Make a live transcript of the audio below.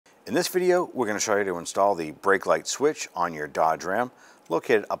In this video, we're going to show you to install the brake light switch on your Dodge Ram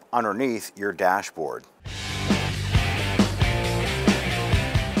located up underneath your dashboard.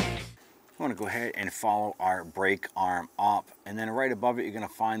 I'm going to go ahead and follow our brake arm up, and then right above it you're going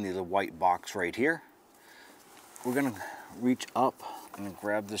to find the white box right here. We're going to reach up and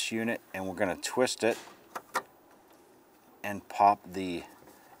grab this unit, and we're going to twist it and pop the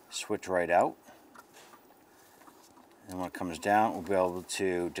switch right out. And when it comes down, we'll be able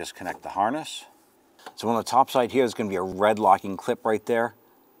to disconnect the harness. So on the top side here, there's going to be a red locking clip right there.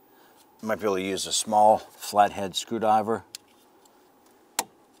 You might be able to use a small flathead screwdriver.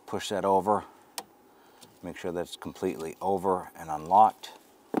 Push that over. Make sure that's completely over and unlocked.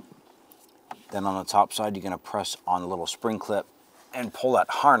 Then on the top side, you're going to press on a little spring clip and pull that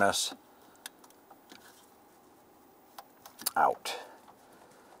harness out.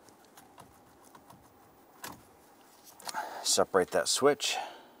 Separate that switch.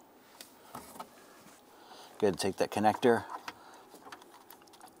 Good, take that connector,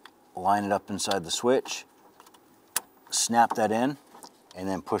 line it up inside the switch, snap that in, and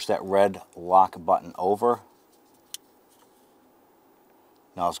then push that red lock button over.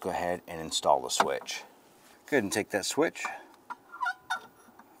 Now let's go ahead and install the switch. Good, and take that switch,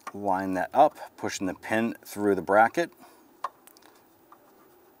 line that up, pushing the pin through the bracket.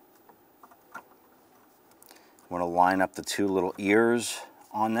 You want to line up the two little ears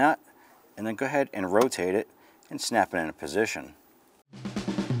on that, and then go ahead and rotate it and snap it into position.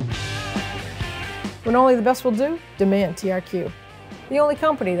 When only the best will do, demand TRQ. The only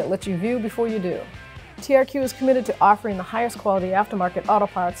company that lets you view before you do. TRQ is committed to offering the highest quality aftermarket auto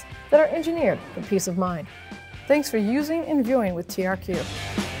parts that are engineered for peace of mind. Thanks for using and viewing with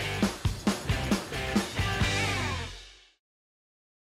TRQ.